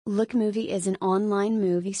Lookmovie is an online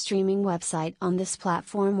movie streaming website. On this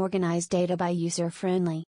platform, organize data by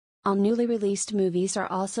user-friendly. All newly released movies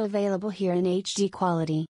are also available here in HD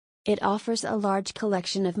quality. It offers a large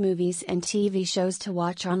collection of movies and TV shows to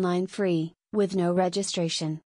watch online free, with no registration.